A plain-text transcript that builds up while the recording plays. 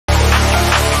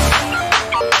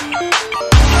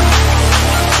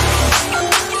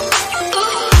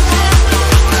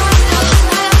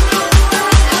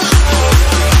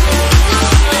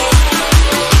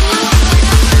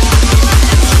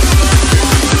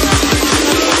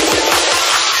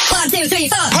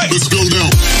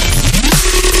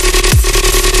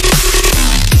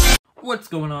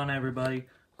going on, everybody?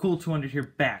 Cool200 here,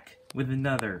 back with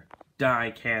another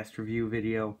diecast review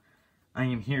video. I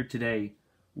am here today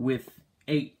with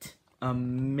 8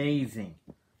 amazing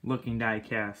looking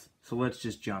diecasts, so let's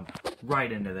just jump right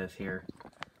into this here.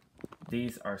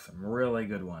 These are some really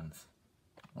good ones,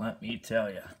 let me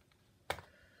tell you.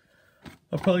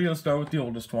 I'm probably going to start with the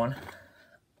oldest one,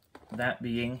 that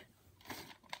being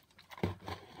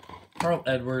Carl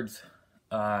Edwards,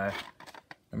 number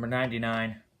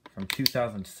 99 from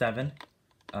 2007,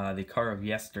 the car of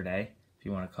yesterday, if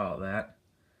you want to call it that.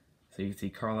 So you can see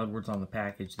Carl Edwards on the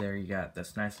package there. You got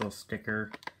this nice little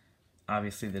sticker,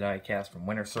 obviously the diecast from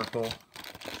Winter Circle.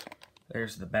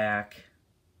 There's the back,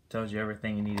 tells you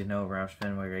everything you need to know. Roush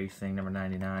Fenway Racing, number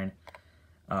 99.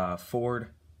 Ford,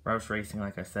 Roush Racing,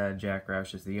 like I said, Jack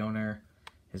Roush is the owner,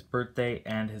 his birthday,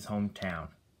 and his hometown.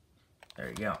 There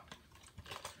you go.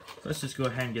 So let's just go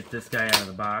ahead and get this guy out of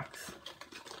the box.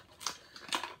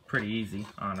 Pretty easy,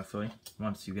 honestly,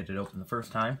 once you get it open the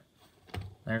first time.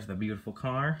 There's the beautiful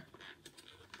car.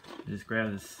 Just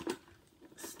grab this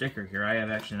sticker here. I have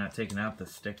actually not taken out the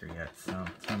sticker yet, so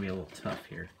it's going to be a little tough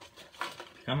here.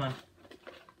 Come on.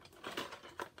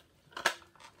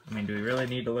 I mean, do we really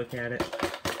need to look at it?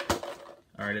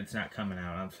 Alright, it's not coming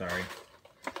out, I'm sorry.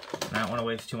 I don't want to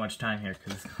waste too much time here,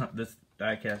 because this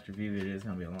diecast review video is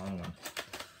going to be a long one.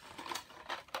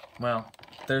 Well,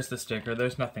 there's the sticker.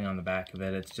 There's nothing on the back of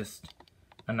it. It's just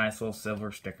a nice little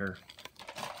silver sticker.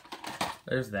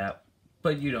 There's that.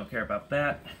 But you don't care about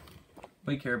that.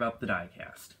 We care about the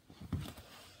diecast.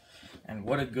 And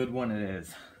what a good one it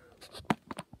is.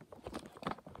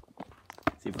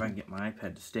 See if I can get my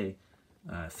iPad to stay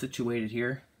situated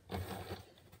here.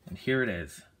 And here it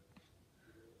is.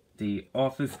 The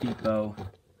Office Depot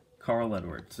Carl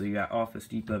Edwards. So you got Office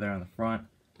Depot there on the front.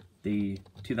 The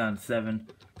 2007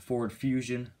 Ford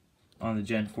Fusion on the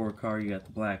Gen 4 car. You got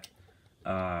the black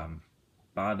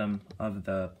bottom of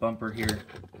the bumper here.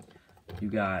 You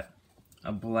got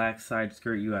a black side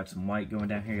skirt. You got some white going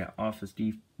down here. You got Office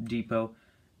Depot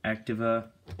Activa,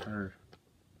 or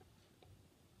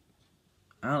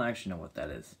I don't actually know what that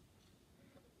is.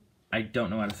 I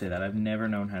don't know how to say that. I've never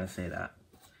known how to say that.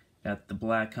 Got the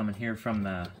black coming here from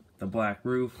the black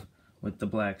roof with the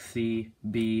black C,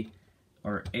 B,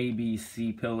 or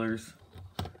ABC pillars.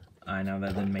 I know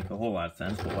that didn't make a whole lot of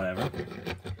sense, but whatever.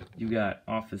 You got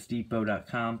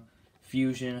OfficeDepot.com,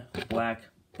 Fusion, black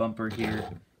bumper here.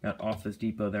 Got Office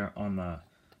Depot there on the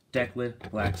deck lid,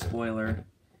 black spoiler,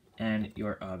 and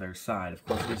your other side. Of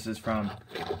course, this is from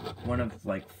one of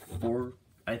like 4,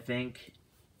 I think,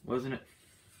 wasn't it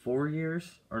 4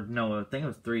 years? Or no, I think it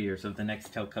was 3 years of the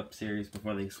Nextel Cup series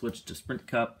before they switched to Sprint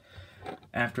Cup.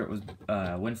 After it was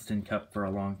Winston Cup for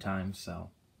a long time, so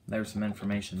there's some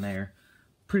information there.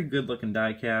 Pretty good looking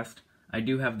diecast. I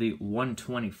do have the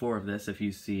 124 of this, if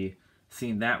you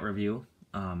seen that review.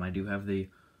 I do have the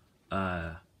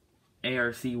ARC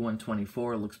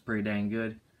 124, looks pretty dang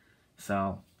good.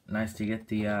 So nice to get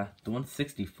the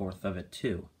 164th of it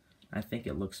too. I think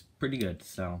it looks pretty good,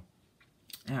 so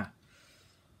yeah.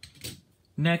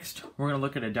 Next, we're going to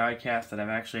look at a diecast that I've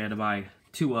actually had to buy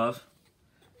 2 of.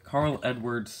 Carl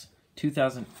Edwards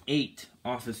 2008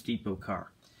 Office Depot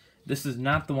car. This is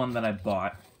not the one that I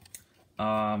bought.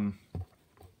 The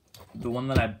one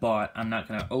that I bought I'm not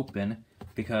going to open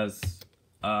because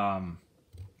I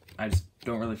just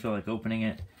don't really feel like opening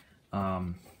it.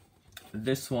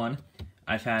 This one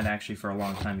I've had actually for a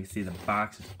long time. You see the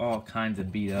box is all kinds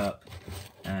of beat up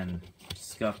and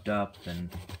scuffed up, and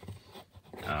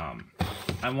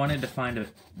I wanted to find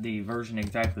the version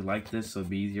exactly like this so it'd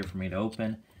be easier for me to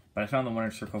open. But I found the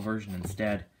Winter Circle version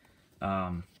instead,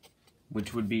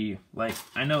 which would be like,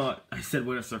 I know I said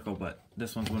Winter Circle, but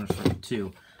this one's Winter Circle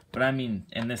too. But I mean,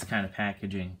 in this kind of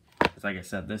packaging, because like I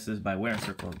said, this is by Winter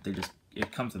Circle.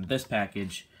 It comes in this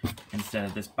package instead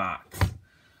of this box.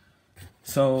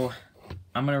 So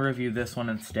I'm gonna review this one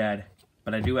instead.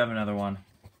 But I do have another one,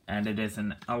 and it is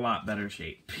in a lot better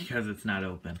shape because it's not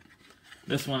open.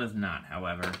 This one is not,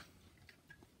 however.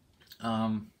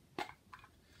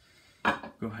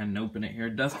 Go ahead and open it here.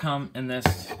 It does come in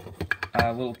this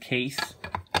little case,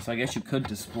 so I guess you could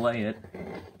display it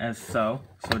as so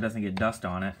it doesn't get dust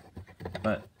on it.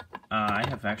 But I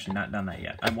have actually not done that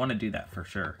yet. I want to do that for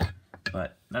sure,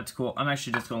 but that's cool. I'm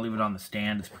actually just going to leave it on the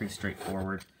stand. It's pretty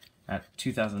straightforward. At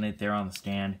 2008 there on the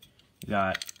stand. You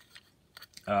got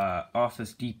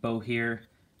Office Depot here,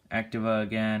 Activa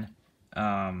again.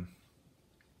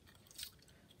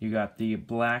 You got the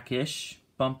blackish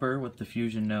bumper with the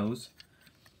Fusion nose.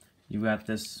 You got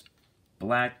this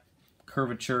black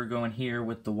curvature going here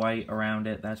with the white around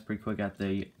it. That's pretty cool. Got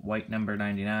the white number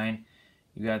 99.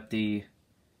 You got the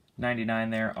 99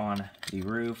 there on the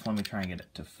roof. Let me try and get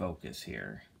it to focus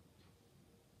here.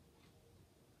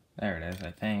 There it is,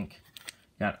 I think.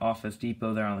 Got Office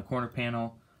Depot there on the corner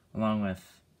panel, along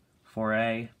with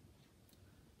 4A.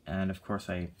 And of course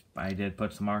I did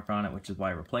put some mark on it, which is why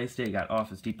I replaced it. You got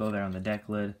Office Depot there on the deck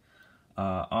lid.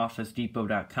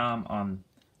 OfficeDepot.com on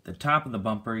the top of the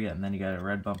bumper, and then you got a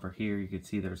red bumper here. You can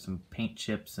see there's some paint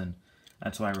chips, and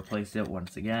that's why I replaced it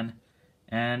once again.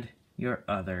 And your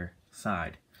other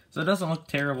side. So it doesn't look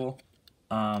terrible,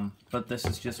 but this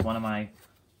is just one of my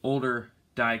older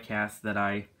die casts that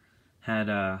I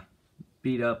had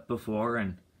beat up before,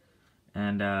 and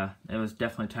it was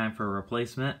definitely time for a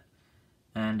replacement.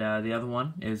 And the other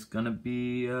one is going to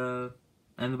be in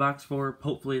the box for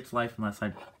hopefully its life, unless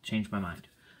I change my mind.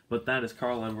 But that is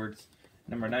Carl Edwards,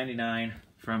 number 99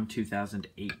 from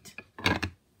 2008.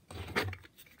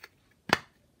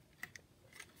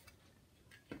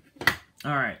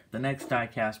 Alright, the next die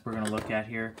cast we're going to look at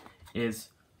here is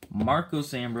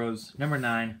Marcos Ambrose, number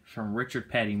 9 from Richard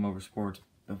Petty Motorsports.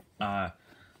 I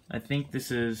think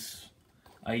this is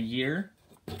a year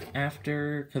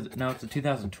after, no, it's a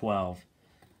 2012.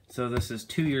 So this is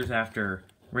 2 years after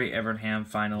Ray Evernham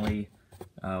finally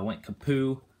went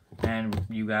kapoo, and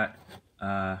you got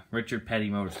Richard Petty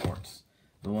Motorsports,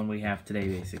 the one we have today,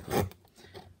 basically.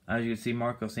 As you can see,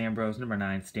 Marcos Ambrose, number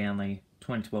 9, Stanley,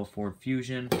 2012 Ford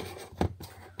Fusion.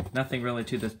 Nothing really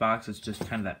to this box, it's just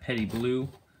kind of that Petty blue,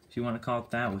 if you want to call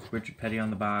it that, with Richard Petty on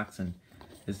the box, and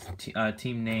his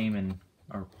team name and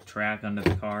or track under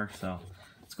the car. So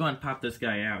let's go ahead and pop this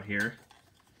guy out here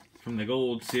from the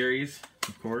Gold Series,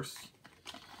 of course.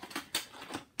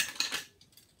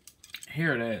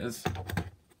 Here it is.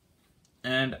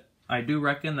 And I do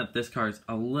reckon that this car is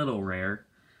a little rare,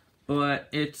 but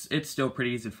it's still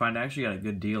pretty easy to find. I actually got a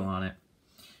good deal on it.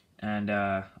 And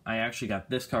I actually got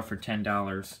this car for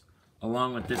 $10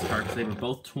 along with this car, because they were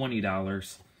both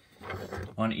 $20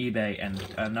 on eBay, and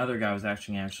another guy was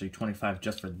actually $25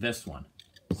 just for this one.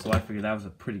 So I figured that was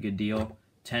a pretty good deal.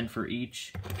 10 for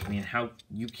each. I mean,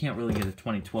 you can't really get a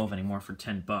 2012 anymore for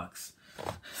 10 bucks.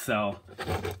 So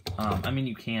I mean,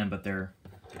 you can, but they're,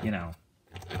 you know,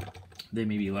 they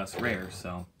may be less rare.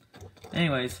 So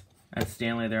anyways, that's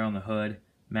Stanley there on the hood.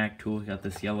 Mac Tool, you got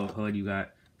this yellow hood. You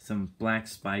got some black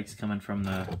spikes coming from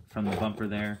the bumper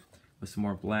there with some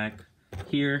more black.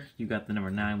 Here you got the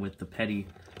number 9 with the Petty.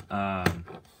 I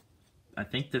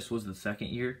think this was the second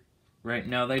year, right?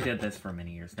 No, they did this for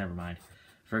many years. Never mind.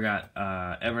 Forgot.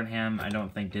 Evernham, I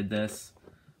don't think, did this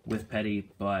with Petty,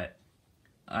 but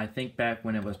I think back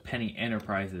when it was Penny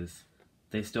Enterprises,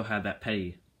 they still had that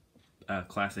Petty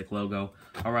classic logo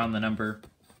around the number.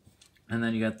 And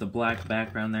then you got the black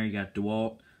background there. You got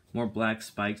DeWalt. More black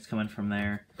spikes coming from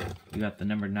there. You got the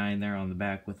number 9 there on the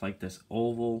back with like this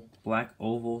oval, black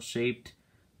oval shaped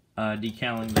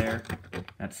decaling there.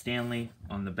 Got Stanley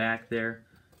on the back there.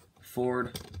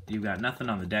 Ford, you got nothing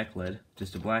on the deck lid,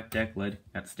 just a black deck lid.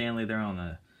 Got Stanley there on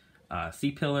the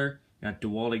C-pillar. Got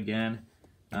DeWalt again,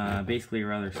 basically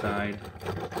your other side.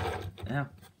 Yeah,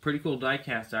 pretty cool die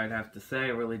cast, I'd have to say. I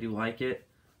really do like it.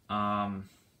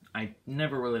 I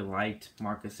never really liked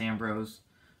Marcos Ambrose.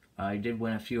 I did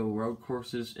win a few road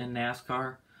courses in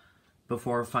NASCAR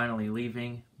before finally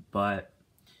leaving, but,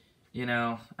 you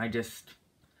know, I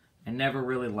never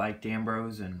really liked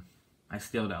Ambrose, and I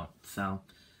still don't, so,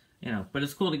 you know, but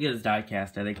it's cool to get his die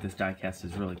cast. I think this die cast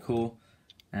is really cool,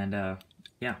 and,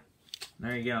 yeah,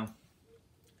 there you go.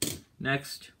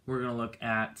 Next, we're going to look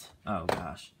at, oh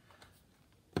gosh,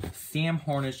 Sam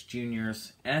Hornish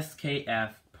Jr.'s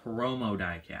SKF promo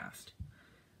die cast.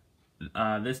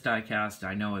 This die cast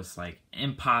I know is like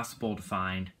impossible to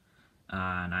find,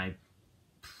 and I'm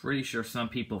pretty sure some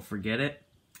people forget it,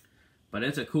 but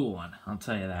it's a cool one, I'll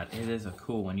tell you that. It is a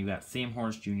cool one. You got Sam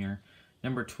Hornish Jr.,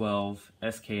 number 12,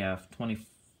 SKF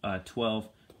 2012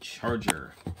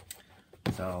 Charger.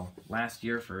 So last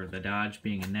year, for the Dodge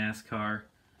being in NASCAR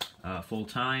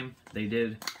full-time, they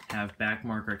did have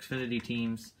backmarker Xfinity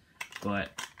teams, but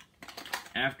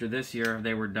after this year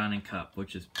they were done in Cup,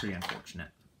 which is pretty unfortunate.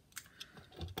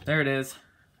 There it is,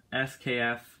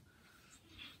 SKF,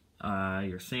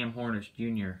 your Sam Hornish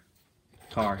Jr.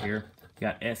 car here. You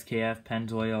got SKF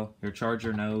Pennzoil, your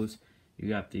Charger nose. You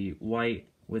got the white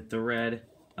with the red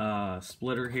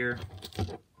splitter here.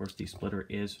 Of course, the splitter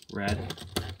is red.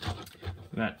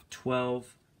 You got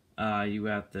 12. You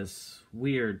got this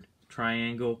weird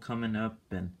triangle coming up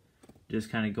and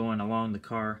just kind of going along the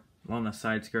car, along the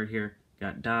side skirt here.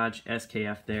 Got Dodge,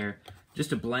 SKF there.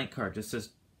 Just a blank car, just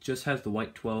has the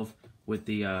white 12 with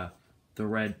the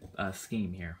red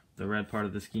scheme here, the red part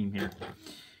of the scheme here.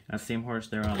 Sam Hornish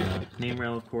there on the name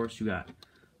rail, of course. You got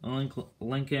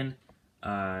Lincoln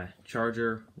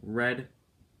Charger red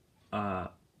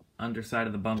underside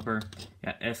of the bumper.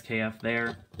 Got SKF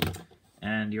there,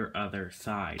 and your other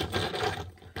side.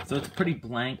 So it's a pretty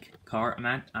blank car.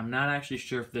 I'm not actually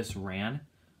sure if this ran,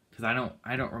 because I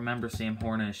don't remember Sam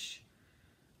Hornish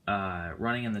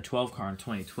running in the 12 car in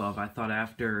 2012. I thought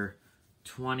after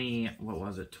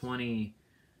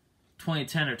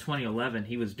 2010 or 2011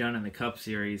 he was done in the Cup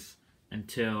Series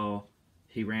until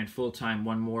he ran full-time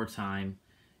one more time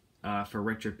for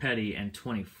Richard Petty in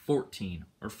 2014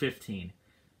 or 15. It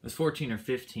was 14 or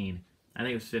 15. I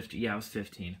think it was 15. Yeah, it was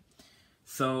 15.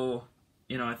 So,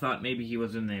 you know, I thought maybe he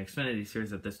was in the Xfinity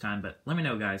Series at this time, but let me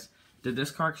know, guys. Did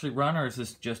this car actually run, or is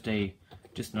this just a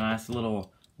nice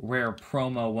little rare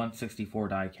promo 164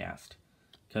 diecast?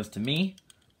 Because to me,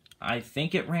 I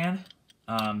think it ran.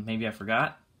 Maybe I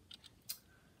forgot.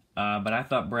 But I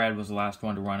thought Brad was the last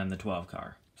one to run in the 12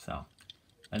 car. So,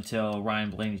 until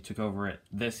Ryan Blaney took over it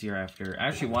this year after.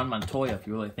 Actually, Juan Montoya, if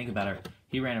you really think about it,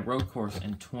 he ran a road course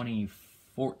in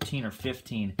 2014 or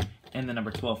 15 in the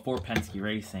number 12 for Penske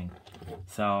Racing.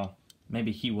 So,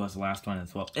 maybe he was the last one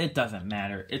as well. It doesn't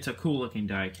matter. It's a cool-looking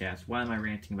diecast. Why am I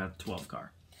ranting about the 12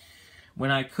 car?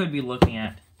 When I could be looking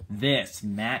at this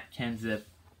Matt Kenseth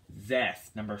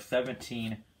Zest, number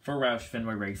 17 for Roush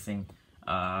Fenway Racing.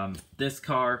 This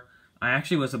car, I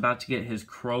actually was about to get his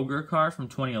Kroger car from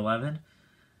 2011.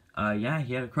 Yeah,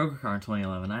 he had a Kroger car in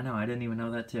 2011. I know, I didn't even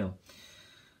know that too.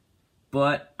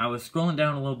 But I was scrolling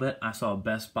down a little bit. I saw a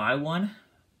Best Buy one.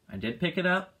 I did pick it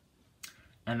up.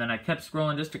 And then I kept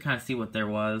scrolling just to kind of see what there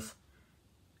was.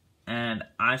 And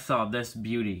I saw this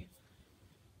beauty.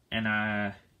 And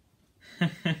I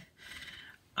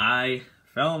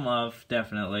fell in love,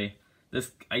 definitely.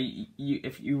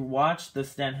 If you watch the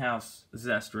Stenhouse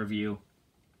Zest review,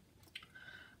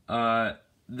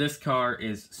 this car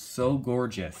is so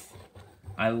gorgeous.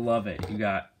 I love it. You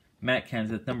got Matt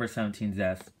Kenseth, number 17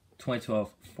 Zest,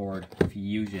 2012 Ford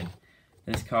Fusion.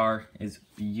 This car is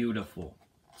beautiful.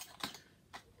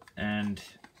 And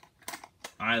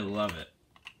I love it.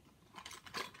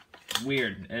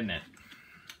 Weird, isn't it?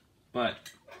 But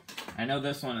I know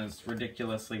this one is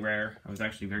ridiculously rare. I was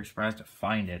actually very surprised to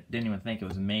find it. Didn't even think it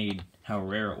was made, how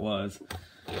rare it was.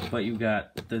 But you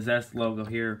got the Zest logo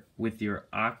here with your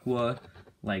aqua,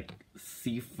 like,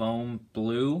 seafoam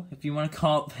blue, if you want to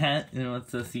call it that. You know,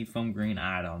 it's a seafoam green,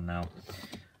 I don't know.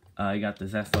 You got the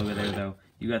Zest logo there, though.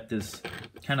 You got this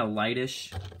kind of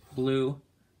lightish blue.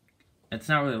 It's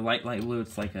not really light blue,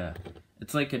 it's like a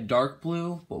dark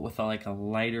blue, but with like a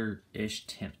lighter-ish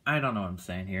tint. I don't know what I'm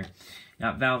saying here. You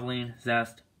got Valvoline,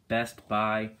 Zest, Best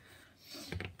Buy.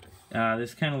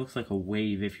 This kind of looks like a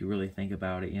wave if you really think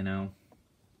about it, you know.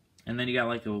 And then you got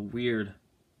like a weird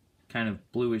kind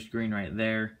of bluish green right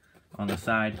there on the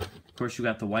side. Of course, you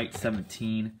got the white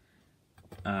 17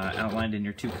 outlined in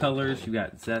your two colors. You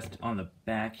got Zest on the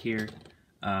back here.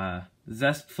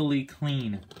 Zestfully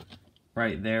clean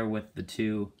right there with the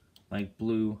two like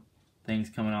blue things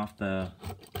coming off the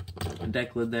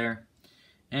deck lid there.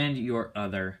 And your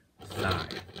other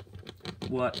side.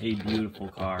 What a beautiful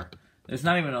car. There's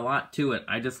not even a lot to it.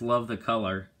 I just love the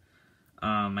color.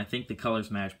 I think the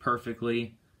colors match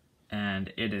perfectly.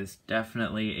 And it is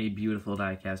definitely a beautiful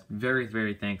diecast. Very,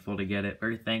 very thankful to get it.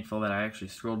 Very thankful that I actually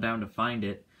scrolled down to find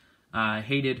it. I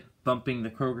hated bumping the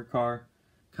Kroger car,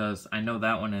 because I know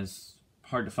that one is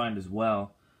hard to find as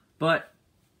well. But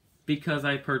because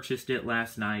I purchased it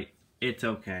last night, it's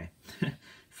okay.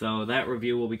 So that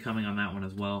review will be coming on that one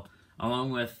as well.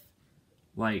 Along with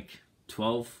like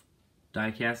 12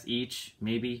 diecast each,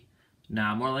 maybe.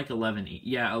 Nah, more like 11 each.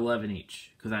 Yeah, 11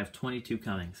 each. Because I have 22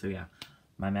 coming. So yeah,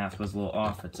 my math was a little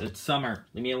off. It's summer.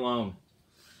 Leave me alone.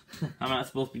 I'm not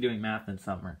supposed to be doing math in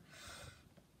summer.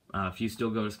 If you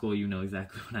still go to school, you know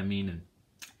exactly what I mean. And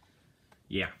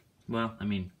yeah, well, I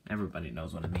mean, everybody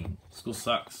knows what I mean. School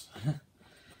sucks.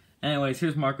 Anyways,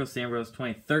 here's Marco Sambro's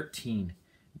 2013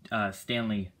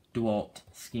 Stanley DeWalt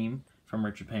scheme from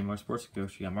Richard Petty Motorsports. Of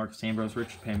course, you got Marco Sambro's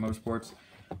Richard Petty Motorsports.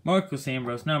 Marco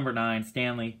Sambro's number 9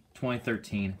 Stanley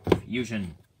 2013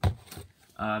 Fusion.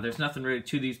 There's nothing really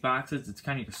to these boxes. It's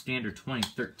kind of your standard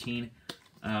 2013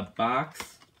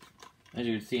 box. As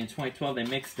you can see, in 2012 they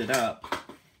mixed it up.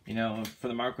 You know, for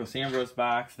the Marco Sambro's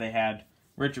box, they had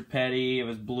Richard Petty. It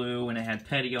was blue and it had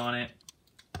Petty on it.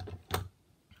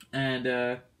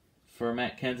 And for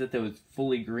Matt Kenseth, it was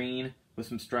fully green with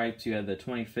some stripes. You had the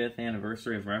 25th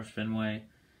anniversary of Roush Fenway.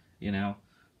 You know,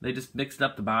 they just mixed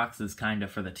up the boxes kind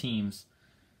of for the teams.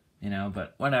 You know,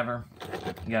 but whatever.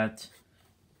 You got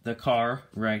the car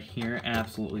right here,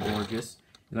 absolutely gorgeous.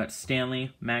 You got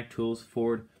Stanley, Mac Tools,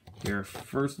 Ford, your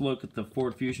first look at the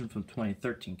Ford Fusion from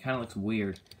 2013. Kind of looks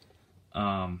weird.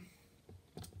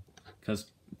 Because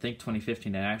I think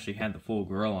 2015 it actually had the full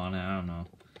grill on it. I don't know.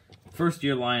 First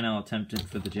year Lionel attempted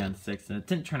for the Gen 6, and it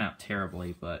didn't turn out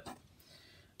terribly, but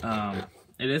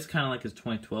it is kind of like his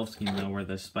 2012 scheme, though, where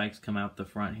the spikes come out the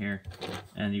front here,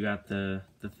 and you got the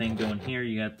thing going here.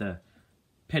 You got the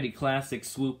Petty Classic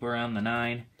swoop around the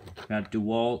 9. You got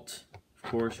DeWalt, of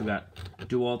course. You got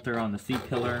DeWalt there on the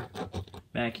C-pillar.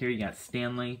 Back here, you got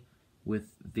Stanley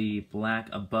with the black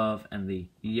above and the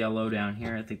yellow down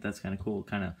here. I think that's kind of cool. It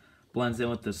kind of blends in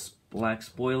with this black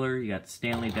spoiler. You got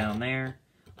Stanley down there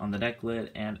on the deck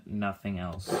lid, and nothing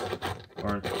else.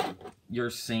 Or your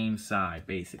same side,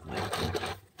 basically.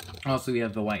 Also, we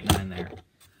have the white 9 there.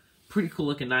 Pretty cool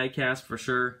looking diecast for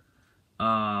sure.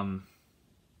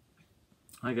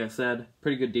 Like I said,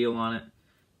 pretty good deal on it.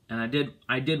 And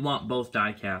I did want both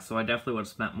diecasts, so I definitely would have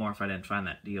spent more if I didn't find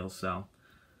that deal. So,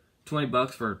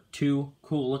 $20 for 2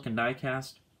 cool looking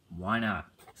diecast, why not?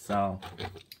 So,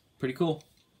 pretty cool.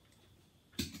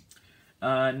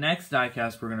 Next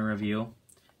diecast we're going to review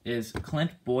is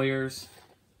Clint Bowyer's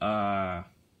 30th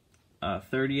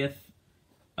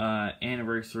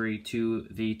anniversary to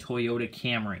the Toyota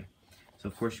Camry. So,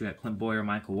 of course, you got Clint Bowyer,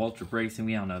 Michael Waltrip Racing.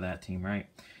 We all know that team, right?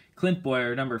 Clint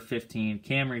Bowyer, number 15,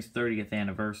 Camry's 30th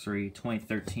anniversary,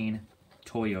 2013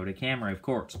 Toyota Camry, of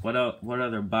course. What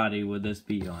other body would this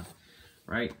be on,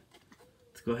 right?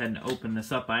 Let's go ahead and open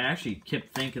this up. I actually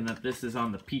kept thinking that this is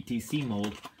on the PTC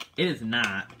mold. It is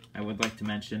not, I would like to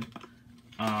mention.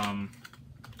 And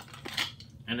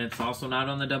it's also not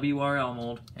on the WRL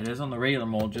mold. It is on the regular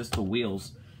mold, just the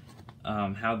wheels.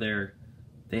 How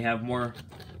they have more,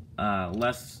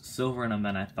 less silver in them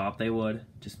than I thought they would.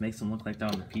 Just makes them look like they're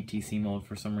on the PTC mold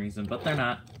for some reason, but they're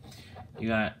not. You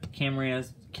got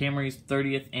Camry's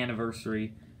 30th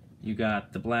anniversary. You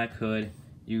got the black hood.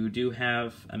 You do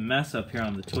have a mess up here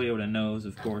on the Toyota nose,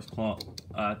 of course.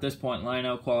 At this point,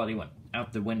 Lionel quality went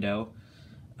out the window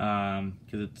because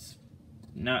it's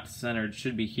not centered. It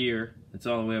should be here. It's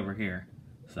all the way over here.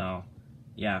 So,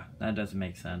 yeah, that doesn't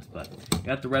make sense. But you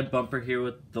got the red bumper here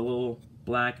with the little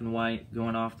black and white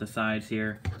going off the sides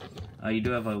here. You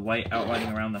do have a white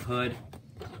outlining around the hood.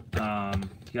 You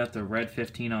got the red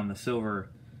 15 on the silver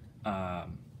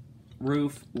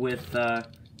roof with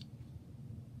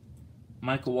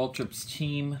Michael Waltrip's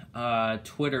team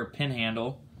Twitter pin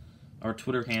handle, or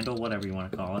Twitter handle, whatever you want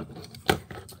to call it.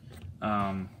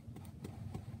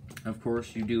 Of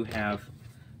course, you do have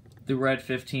the red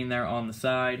 15 there on the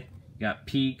side. You got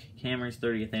Peak, Camry's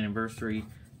 30th anniversary. You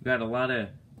got a lot of,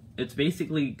 it's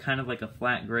basically kind of like a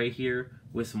flat gray here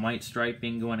with some white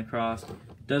striping going across.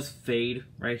 It does fade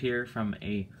right here from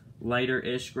a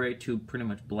lighter-ish gray to pretty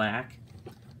much black.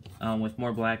 With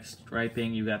more black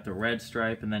striping, you got the red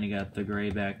stripe, and then you got the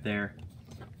gray back there.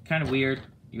 Kind of weird.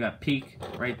 You got Peak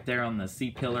right there on the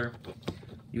C-pillar.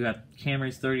 You got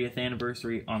Camry's 30th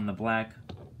anniversary on the black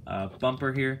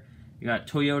bumper here. You got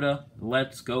Toyota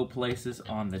Let's Go Places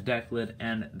on the deck lid,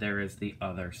 and there is the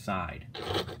other side.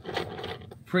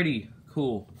 Pretty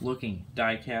cool looking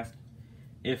diecast,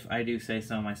 if I do say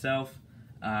so myself.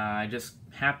 I just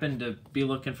happened to be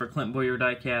looking for Clint Bowyer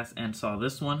diecast and saw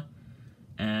this one,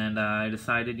 and I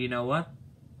decided, you know what,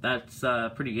 that's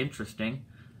pretty interesting.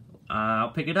 I'll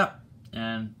pick it up,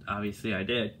 and obviously I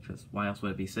did, because why else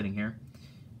would it be sitting here?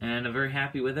 And I'm very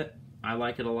happy with it. I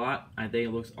like it a lot. I think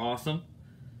it looks awesome.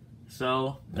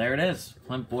 So, there it is.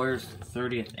 Clint Bowyer's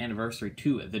 30th anniversary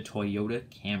to the Toyota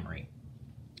Camry.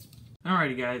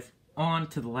 Alrighty guys, on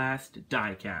to the last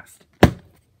diecast.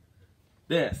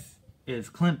 This is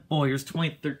Clint Bowyer's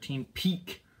 2013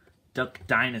 Peak Duck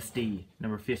Dynasty,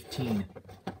 number 15.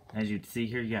 As you can see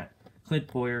here, you got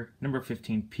Clint Bowyer, number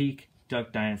 15 Peak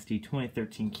Duck Dynasty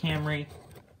 2013 Camry.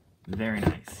 Very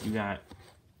nice. You got,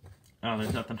 oh,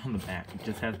 there's nothing on the back. It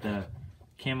just has the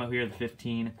camo here, the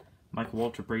 15. Michael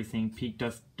Waltrip Racing, Peak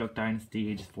Duck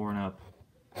Dynasty, ages 4 and up.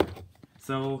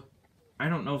 So, I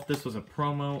don't know if this was a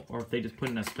promo or if they just put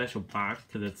in a special box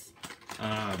because it's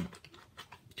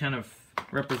kind of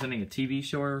representing a TV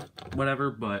show or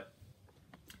whatever, but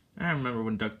I remember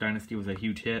when Duck Dynasty was a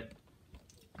huge hit.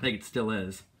 I think it still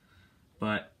is.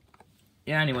 But,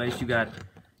 yeah, anyways, you got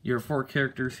your 4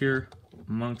 characters here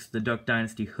amongst the Duck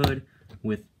Dynasty hood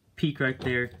with Peak right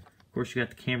there. Of course, you got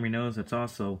the Camry nose. That's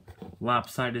also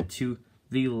lopsided to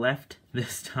the left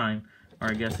this time. Or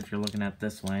I guess if you're looking at it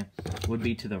this way, would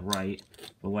be to the right,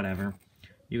 but whatever.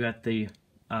 You got the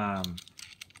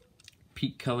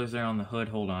Peak colors there on the hood.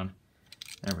 Hold on.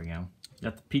 There we go.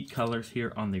 Got the Peak colors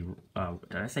here on the,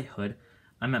 did I say hood?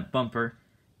 I meant bumper.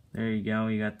 There you go.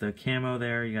 You got the camo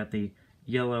there. You got the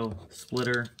yellow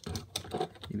splitter.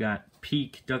 You got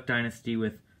Peak Duck Dynasty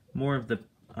with more of the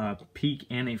peak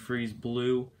antifreeze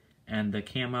blue and the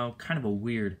camo. Kind of a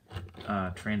weird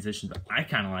transition, but I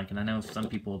kind of like it. I know some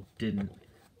people didn't,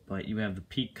 but you have the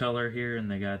peak color here, and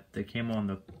they got the camo on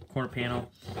the corner panel.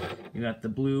 You got the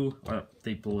blue, or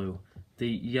the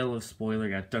yellow spoiler.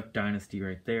 You got Duck Dynasty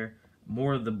right there.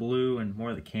 More of the blue and more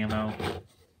of the camo.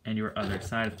 And your other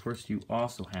side, of course, you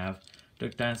also have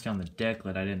Duck Dynasty on the deck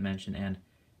that I didn't mention, and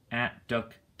at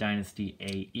Duck Dynasty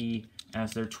AE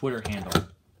as their Twitter handle.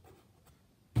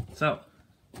 So,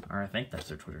 or I think that's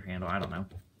their Twitter handle, I don't know.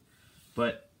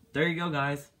 But there you go,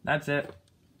 guys. That's it.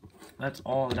 That's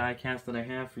all the diecast that I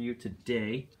have for you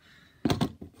today.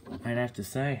 I'd have to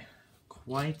say,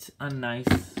 quite a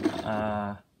nice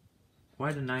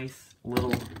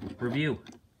little review.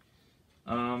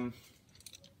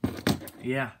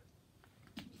 Yeah,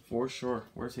 for sure.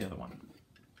 Where's the other one?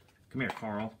 Come here,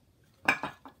 Carl.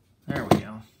 There we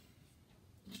go.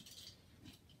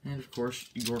 And of course,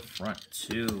 your front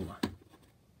too.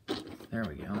 There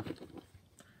we go.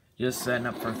 Just setting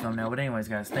up for a thumbnail. But anyways,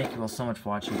 guys, thank you all so much for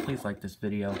watching. Please like this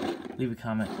video, leave a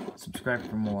comment, subscribe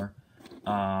for more.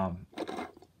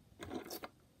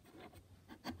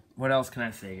 What else can I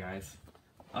say, guys?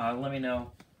 Let me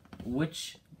know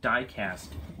which diecast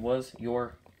was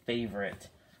your favorite.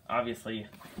 Obviously,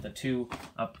 the two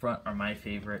up front are my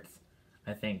favorites.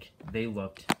 I think they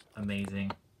looked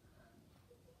amazing.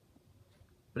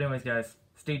 But anyways, guys,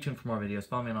 stay tuned for more videos.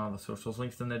 Follow me on all the socials.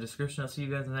 Links in the description. I'll see you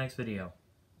guys in the next video.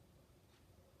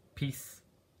 Peace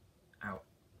out.